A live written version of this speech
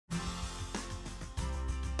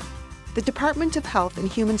The Department of Health and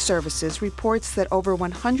Human Services reports that over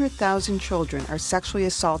 100,000 children are sexually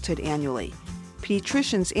assaulted annually.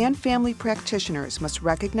 Pediatricians and family practitioners must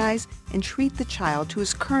recognize and treat the child who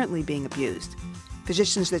is currently being abused.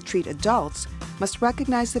 Physicians that treat adults must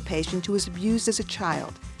recognize the patient who was abused as a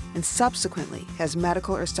child and subsequently has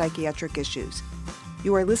medical or psychiatric issues.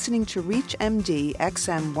 You are listening to ReachMD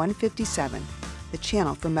XM 157, the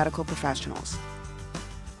channel for medical professionals.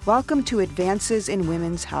 Welcome to Advances in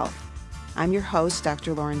Women's Health. I'm your host,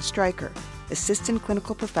 Dr. Lauren Streicher, Assistant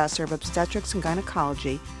Clinical Professor of Obstetrics and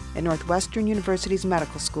Gynecology at Northwestern University's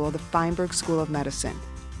Medical School, the Feinberg School of Medicine.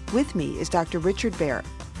 With me is Dr. Richard Baer,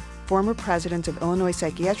 former president of Illinois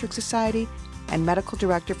Psychiatric Society and medical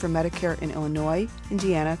director for Medicare in Illinois,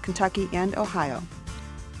 Indiana, Kentucky, and Ohio.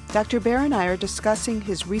 Dr. Baer and I are discussing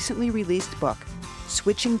his recently released book,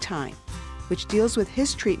 Switching Time, which deals with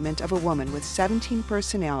his treatment of a woman with 17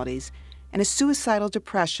 personalities and a suicidal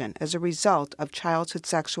depression as a result of childhood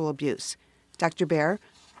sexual abuse. Dr. Baer,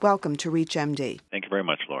 welcome to ReachMD. Thank you very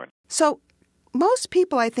much, Lauren. So, most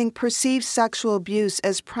people, I think, perceive sexual abuse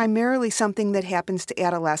as primarily something that happens to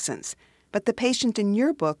adolescents, but the patient in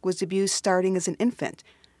your book was abused starting as an infant.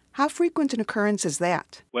 How frequent an occurrence is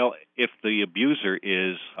that? Well, if the abuser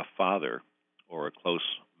is a father or a close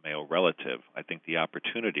male relative, I think the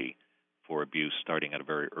opportunity for abuse starting at a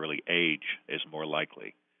very early age is more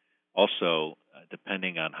likely. Also,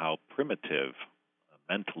 depending on how primitive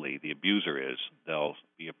mentally the abuser is, they'll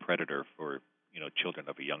be a predator for children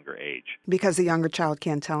of a younger age. Because the younger child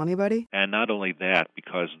can't tell anybody? And not only that,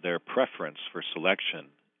 because their preference for selection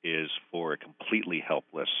is for a completely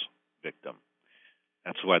helpless victim.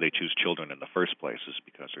 That's why they choose children in the first place, is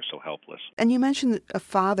because they're so helpless. And you mentioned that a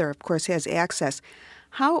father, of course, has access.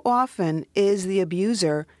 How often is the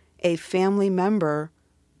abuser a family member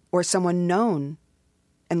or someone known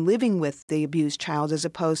and living with the abused child as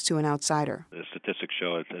opposed to an outsider? The statistics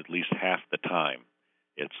show it's at least half the time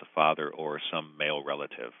it's a father or some male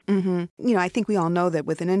relative. Mm-hmm. I think we all know that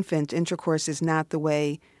with an infant, intercourse is not the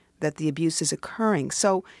way that the abuse is occurring.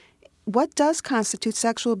 So what does constitute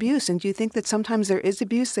sexual abuse? And do you think that sometimes there is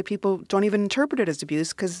abuse that people don't even interpret it as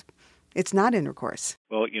abuse because it's not intercourse?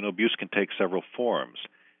 Well, abuse can take several forms.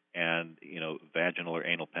 And, vaginal or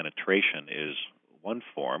anal penetration is one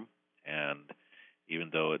form. And even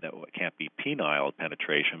though that can't be penile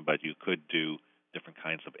penetration, but you could do different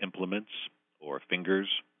kinds of implements or fingers,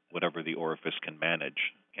 whatever the orifice can manage,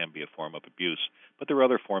 can be a form of abuse. But there are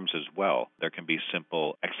other forms as well. There can be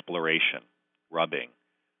simple exploration, rubbing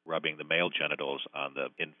the male genitals on the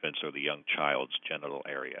infant's or the young child's genital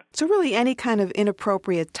area. So really any kind of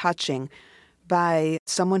inappropriate touching by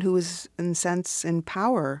someone who is, in a sense, in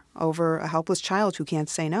power over a helpless child who can't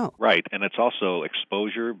say no. Right, and it's also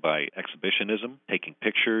exposure by exhibitionism, taking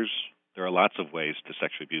pictures. There are lots of ways to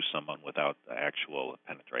sexually abuse someone without actual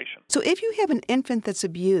penetration. So if you have an infant that's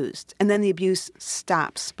abused, and then the abuse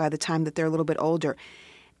stops by the time that they're a little bit older,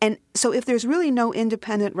 and so if there's really no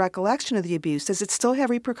independent recollection of the abuse, does it still have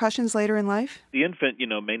repercussions later in life? The infant,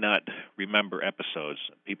 may not remember episodes.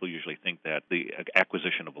 People usually think that the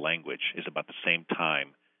acquisition of language is about the same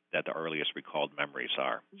time that the earliest recalled memories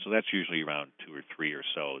are. So that's usually around 2 or 3 or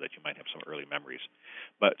so that you might have some early memories.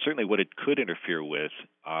 But certainly what it could interfere with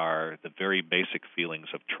are the very basic feelings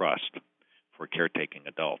of trust for caretaking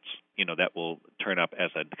adults. That will turn up as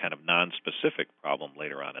a kind of nonspecific problem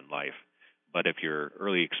later on in life. But if your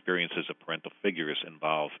early experiences of parental figures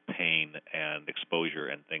involve pain and exposure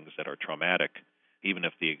and things that are traumatic, even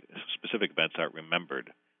if the specific events aren't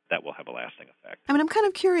remembered, that will have a lasting effect. I'm kind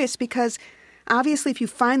of curious because obviously if you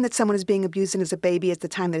find that someone is being abused as a baby at the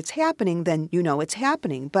time that it's happening, then you know it's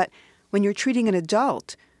happening. But when you're treating an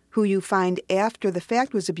adult who you find after the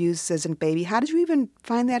fact was abused as a baby, how did you even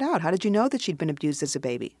find that out? How did you know that she'd been abused as a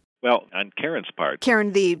baby? Well, on Karen's part...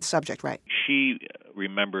 Karen, the subject, right. She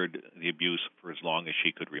remembered the abuse for as long as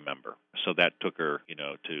she could remember. So that took her,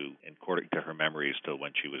 according to her memories, till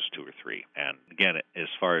when she was 2 or 3. And again, as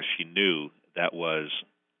far as she knew, that was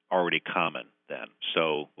already common then.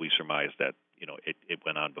 So we surmised that, it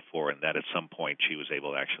went on before and that at some point she was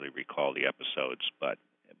able to actually recall the episodes. But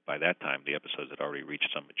by that time, the episodes had already reached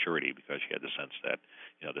some maturity because she had the sense that,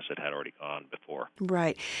 this had already gone before.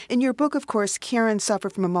 Right. In your book, of course, Karen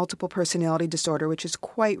suffered from a multiple personality disorder, which is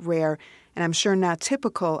quite rare and I'm sure not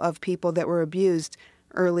typical of people that were abused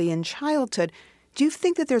early in childhood. Do you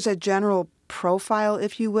think that there's a general profile,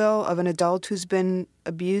 if you will, of an adult who's been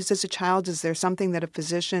abused as a child? Is there something that a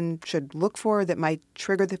physician should look for that might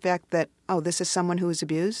trigger the fact that, this is someone who was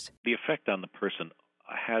abused? The effect on the person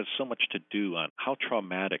has so much to do on how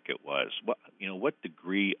traumatic it was, what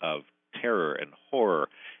degree of terror and horror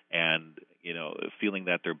and, feeling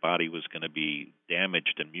that their body was going to be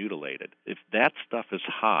damaged and mutilated. If that stuff is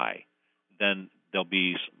high, then there'll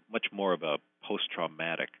be much more of a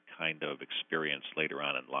post-traumatic kind of experience later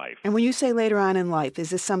on in life. And when you say later on in life,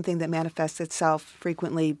 is this something that manifests itself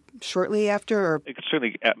frequently shortly after? Or It can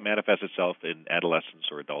certainly manifest itself in adolescence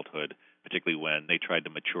or adulthood, particularly when they tried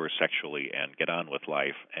to mature sexually and get on with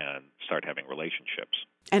life and start having relationships.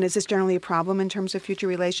 And is this generally a problem in terms of future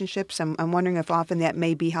relationships? I'm wondering if often that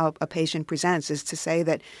may be how a patient presents, is to say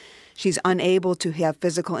that she's unable to have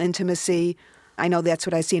physical intimacy. I know that's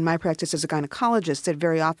what I see in my practice as a gynecologist, that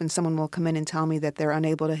very often someone will come in and tell me that they're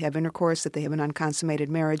unable to have intercourse, that they have an unconsummated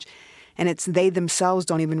marriage, and it's they themselves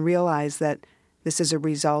don't even realize that this is a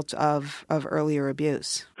result of earlier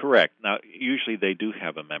abuse. Correct. Now, usually they do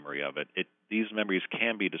have a memory of it. These memories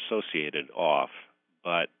can be dissociated off,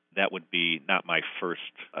 but that would be not my first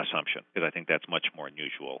assumption, because I think that's much more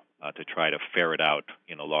unusual to try to ferret out,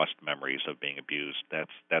 lost memories of being abused.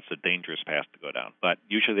 That's a dangerous path to go down. But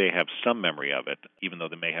usually they have some memory of it, even though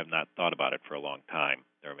they may have not thought about it for a long time.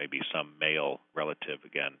 There may be some male relative,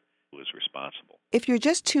 again, who is responsible. If you're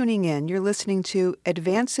just tuning in, you're listening to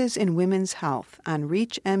Advances in Women's Health on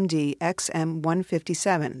ReachMD XM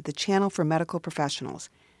 157, the channel for medical professionals.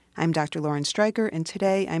 I'm Dr. Lauren Streicher, and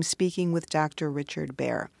today I'm speaking with Dr. Richard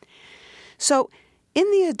Baer. So, in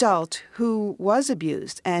the adult who was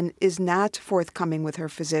abused and is not forthcoming with her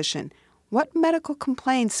physician, what medical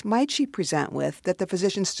complaints might she present with that the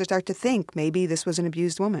physicians start to think maybe this was an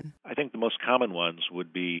abused woman? I think the most common ones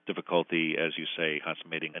would be difficulty, as you say,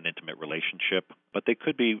 consummating an intimate relationship, but they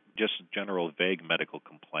could be just general vague medical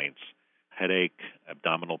complaints, headache,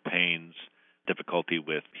 abdominal pains, difficulty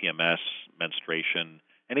with PMS, menstruation,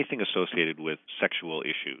 anything associated with sexual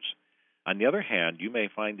issues. On the other hand, you may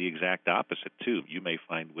find the exact opposite, too. You may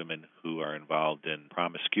find women who are involved in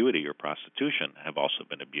promiscuity or prostitution have also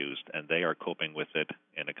been abused, and they are coping with it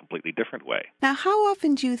in a completely different way. Now, how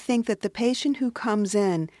often do you think that the patient who comes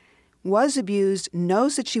in was abused,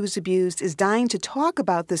 knows that she was abused, is dying to talk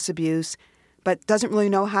about this abuse, but doesn't really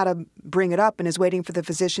know how to bring it up and is waiting for the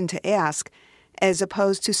physician to ask, as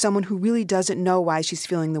opposed to someone who really doesn't know why she's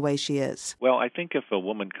feeling the way she is? Well, I think if a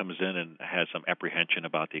woman comes in and has some apprehension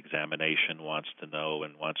about the examination, wants to know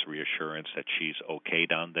and wants reassurance that she's okay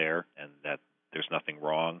down there and that there's nothing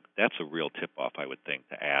wrong, that's a real tip-off, I would think,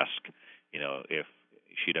 to ask, if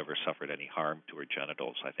she'd ever suffered any harm to her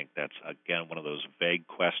genitals. I think that's, again, one of those vague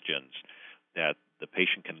questions that the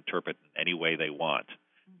patient can interpret in any way they want.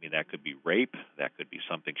 I mean, that could be rape, that could be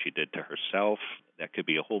something she did to herself, that could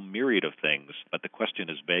be a whole myriad of things, but the question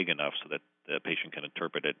is vague enough so that the patient can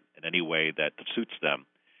interpret it in any way that suits them,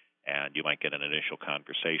 and you might get an initial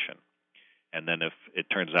conversation. And then if it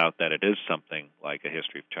turns out that it is something like a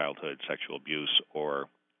history of childhood sexual abuse or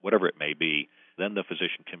whatever it may be, then the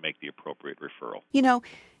physician can make the appropriate referral.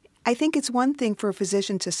 I think it's one thing for a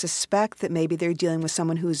physician to suspect that maybe they're dealing with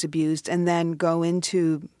someone who's abused and then go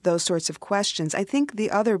into those sorts of questions. I think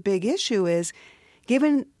the other big issue is,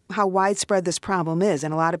 given how widespread this problem is,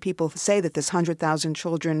 and a lot of people say that this 100,000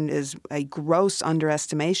 children is a gross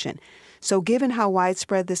underestimation. So given how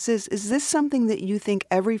widespread this is this something that you think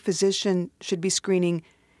every physician should be screening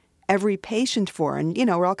every patient for? And,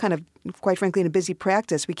 we're all kind of, quite frankly, in a busy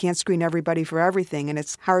practice. We can't screen everybody for everything, and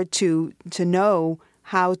it's hard to know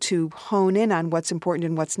how to hone in on what's important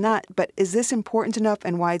and what's not. But is this important enough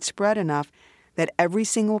and widespread enough that every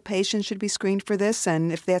single patient should be screened for this?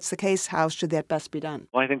 And if that's the case, how should that best be done?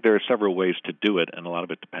 Well, I think there are several ways to do it, and a lot of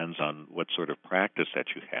it depends on what sort of practice that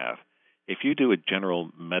you have. If you do a general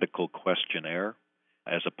medical questionnaire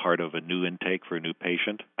as a part of a new intake for a new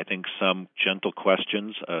patient, I think some gentle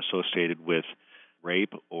questions associated with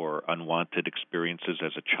rape or unwanted experiences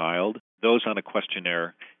as a child, those on a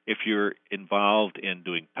questionnaire, if you're involved in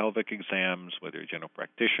doing pelvic exams, whether you're a general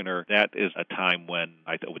practitioner, that is a time when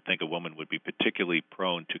I would think a woman would be particularly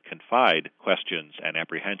prone to confide questions and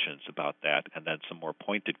apprehensions about that, and then some more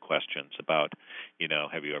pointed questions about,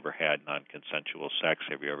 have you ever had non-consensual sex?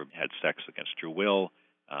 Have you ever had sex against your will?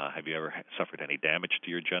 Have you ever suffered any damage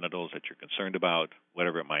to your genitals that you're concerned about?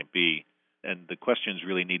 Whatever it might be. And the questions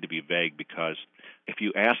really need to be vague, because if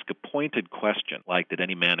you ask a pointed question, like, did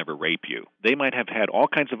any man ever rape you? They might have had all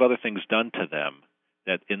kinds of other things done to them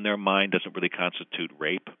that in their mind doesn't really constitute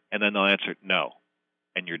rape, and then they'll answer no,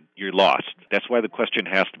 and you're lost. That's why the question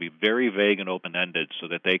has to be very vague and open-ended so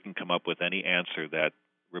that they can come up with any answer that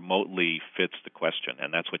remotely fits the question,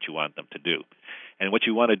 and that's what you want them to do. And what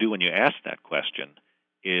you want to do when you ask that question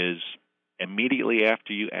is immediately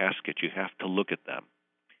after you ask it, you have to look at them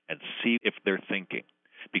and see if they're thinking,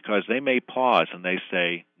 because they may pause and they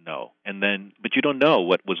say no, but you don't know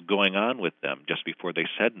what was going on with them just before they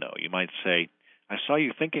said no. You might say, I saw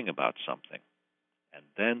you thinking about something. And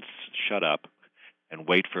then shut up and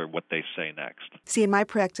wait for what they say next. See, in my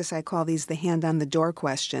practice, I call these the hand-on-the-door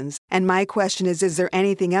questions. And my question is there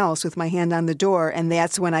anything else with my hand on the door? And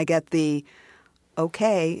that's when I get the,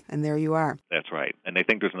 okay, and there you are. That's right. And they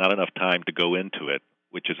think there's not enough time to go into it,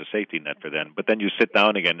 which is a safety net for them. But then you sit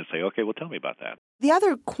down again and say, okay, well, tell me about that. The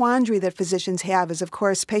other quandary that physicians have is, of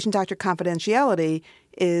course, patient-doctor confidentiality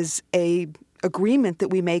is an agreement that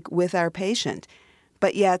we make with our patient.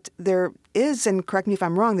 But yet there is, and correct me if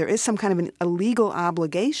I'm wrong, there is some kind of a legal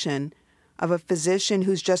obligation of a physician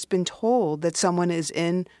who's just been told that someone is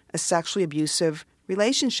in a sexually abusive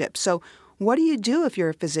relationship. So what do you do if you're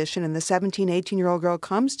a physician and the 17, 18-year-old girl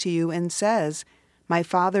comes to you and says, my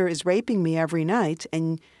father is raping me every night,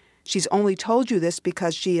 and she's only told you this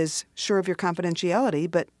because she is sure of your confidentiality,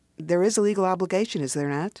 but there is a legal obligation, is there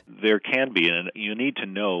not? There can be, and you need to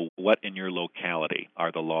know what in your locality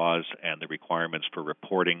are the laws and the requirements for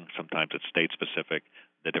reporting. Sometimes it's state-specific.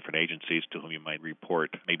 The different agencies to whom you might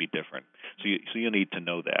report may be different. So you need to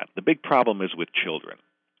know that. The big problem is with children.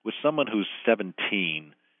 With someone who's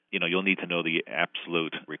 17, you'll need to know the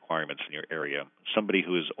absolute requirements in your area. Somebody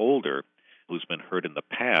who is older, who's been hurt in the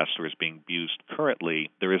past or is being abused currently,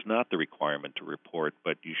 there is not the requirement to report,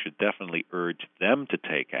 but you should definitely urge them to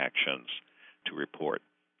take actions to report.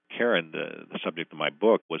 Karen, the subject of my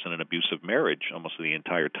book, was in an abusive marriage almost the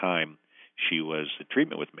entire time she was in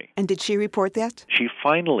treatment with me. And did she report that? She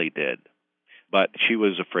finally did, but she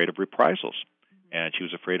was afraid of reprisals. And she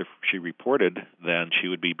was afraid if she reported, then she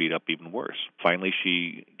would be beat up even worse. Finally,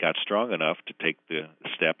 she got strong enough to take the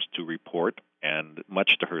steps to report, and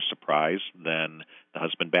much to her surprise, then the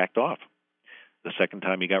husband backed off. The second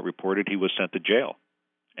time he got reported, he was sent to jail,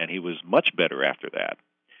 and he was much better after that.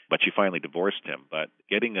 But she finally divorced him. But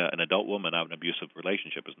getting an adult woman out of an abusive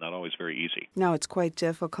relationship is not always very easy. No, it's quite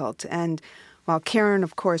difficult. And while Karen,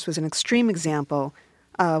 of course, was an extreme example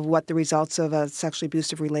of what the results of a sexually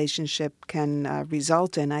abusive relationship can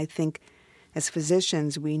result in, I think as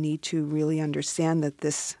physicians we need to really understand that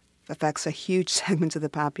this affects a huge segment of the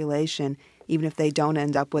population, even if they don't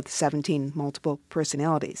end up with 17 multiple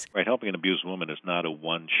personalities. Right. Helping an abused woman is not a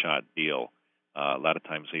one-shot deal. A lot of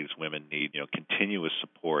times these women need continuous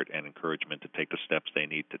support and encouragement to take the steps they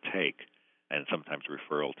need to take, and sometimes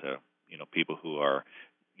referral to people who are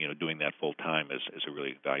doing that full time is a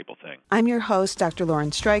really valuable thing. I'm your host, Dr.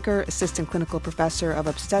 Lauren Streicher, Assistant Clinical Professor of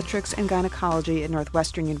Obstetrics and Gynecology at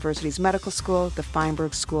Northwestern University's Medical School, the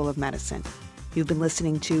Feinberg School of Medicine. You've been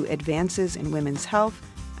listening to Advances in Women's Health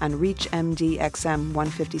on ReachMD XM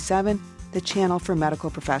 157, the channel for medical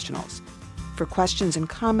professionals. For questions and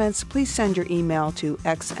comments, please send your email to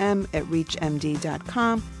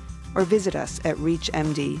xm@reachmd.com or visit us at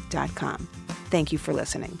reachmd.com. Thank you for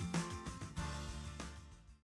listening.